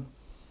 however,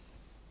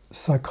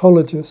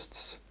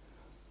 psychologists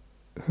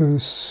who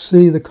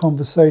see the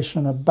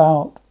conversation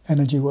about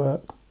energy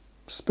work,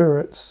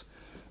 spirits,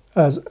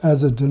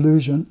 as a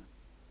delusion,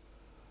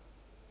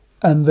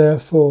 and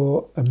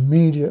therefore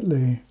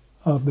immediately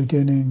are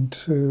beginning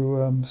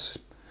to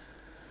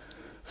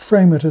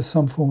frame it as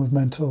some form of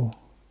mental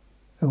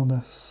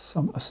illness,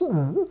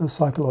 a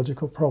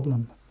psychological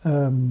problem.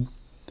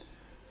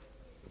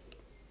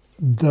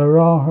 There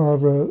are,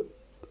 however,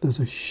 there's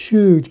a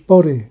huge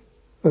body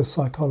of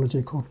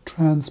psychology called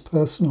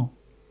transpersonal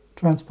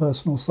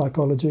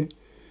psychology,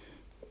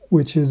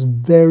 which is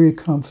very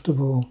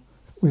comfortable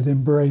with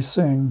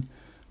embracing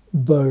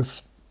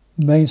both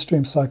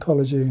mainstream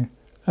psychology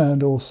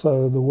and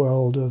also the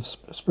world of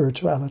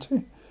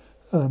spirituality.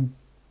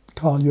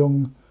 Carl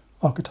Jung,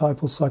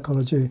 archetypal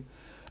psychology,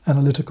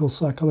 analytical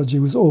psychology,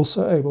 was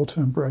also able to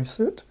embrace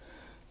it.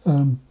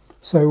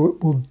 So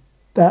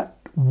that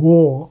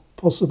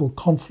possible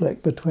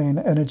conflict between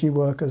energy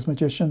workers,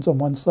 magicians on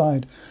one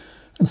side,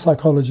 and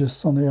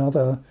psychologists on the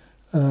other,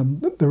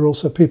 there are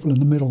also people in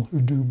the middle who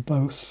do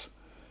both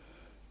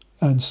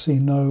and see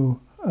no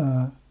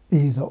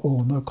either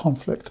or, no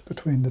conflict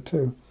between the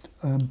two.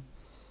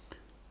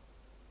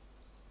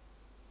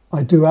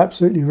 I do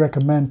absolutely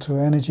recommend to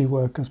energy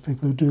workers,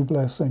 people who do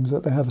blessings,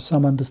 that they have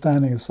some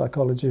understanding of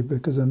psychology,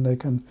 because then they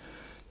can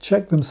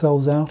check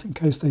themselves out in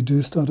case they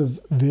do start to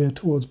veer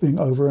towards being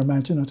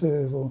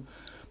over-imaginative or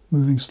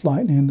moving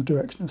slightly in the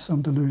direction of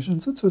some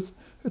delusions. It's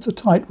a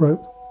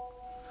tightrope,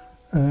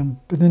 but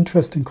an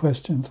interesting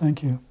question.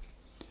 Thank you.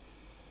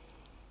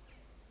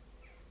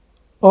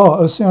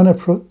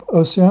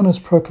 Oceanus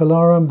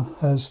Procularum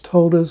has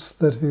told us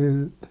that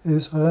her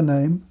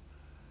name,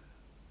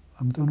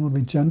 I don't want to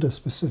be gender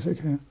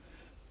specific here,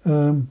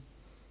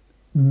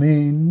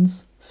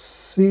 means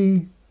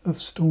sea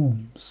of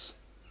storms.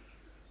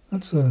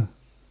 That's a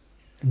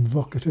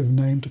invocative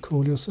name to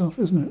call yourself,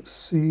 isn't it?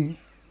 Sea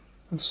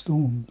of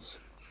storms.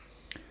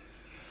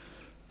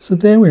 So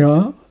there we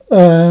are.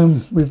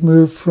 We've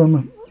moved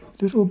from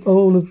little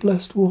bowl of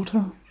blessed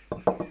water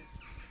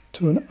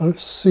to a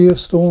sea of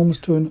storms,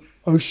 to an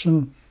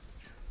ocean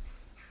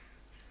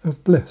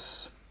of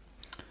bliss.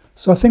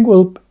 So I think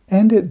we'll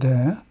end it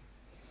there.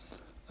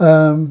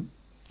 I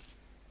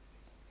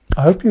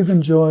hope you've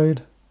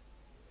enjoyed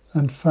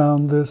and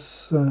found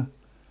this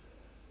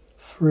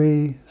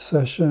free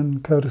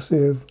session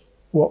courtesy of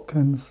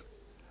Watkins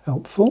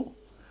helpful.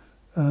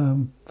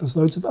 There's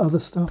loads of other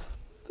stuff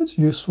that's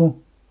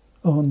useful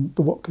on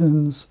the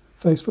Watkins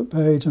Facebook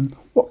page, and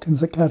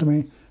Watkins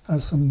Academy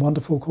has some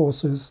wonderful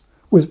courses.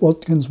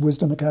 Watkins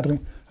Wisdom Academy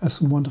has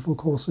some wonderful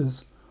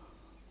courses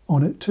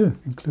on it too,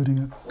 including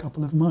a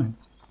couple of mine.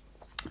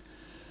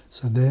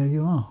 So there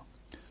you are.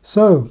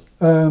 So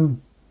the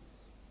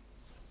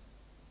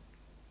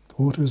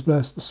water is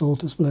blessed, the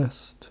salt is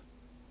blessed.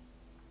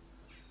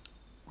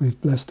 We've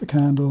blessed a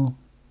candle.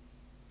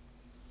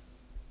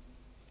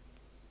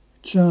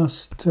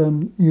 Just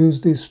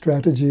use these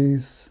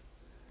strategies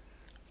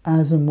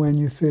as and when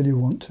you feel you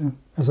want to.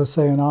 As I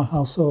say, in our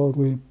household,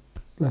 we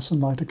bless and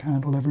light a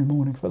candle every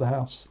morning for the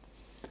house.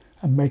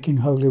 And making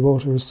holy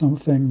water is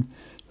something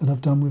that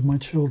I've done with my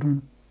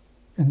children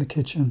in the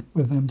kitchen,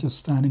 with them just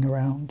standing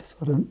around. So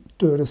I don't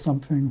do it as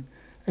something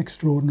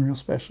extraordinary or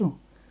special.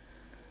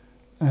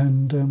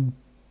 And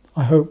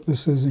I hope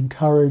this has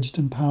encouraged,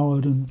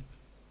 empowered, and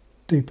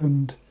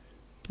deepened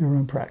your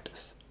own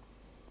practice.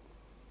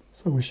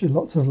 So I wish you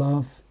lots of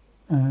love,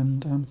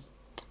 and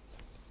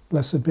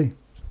blessed be.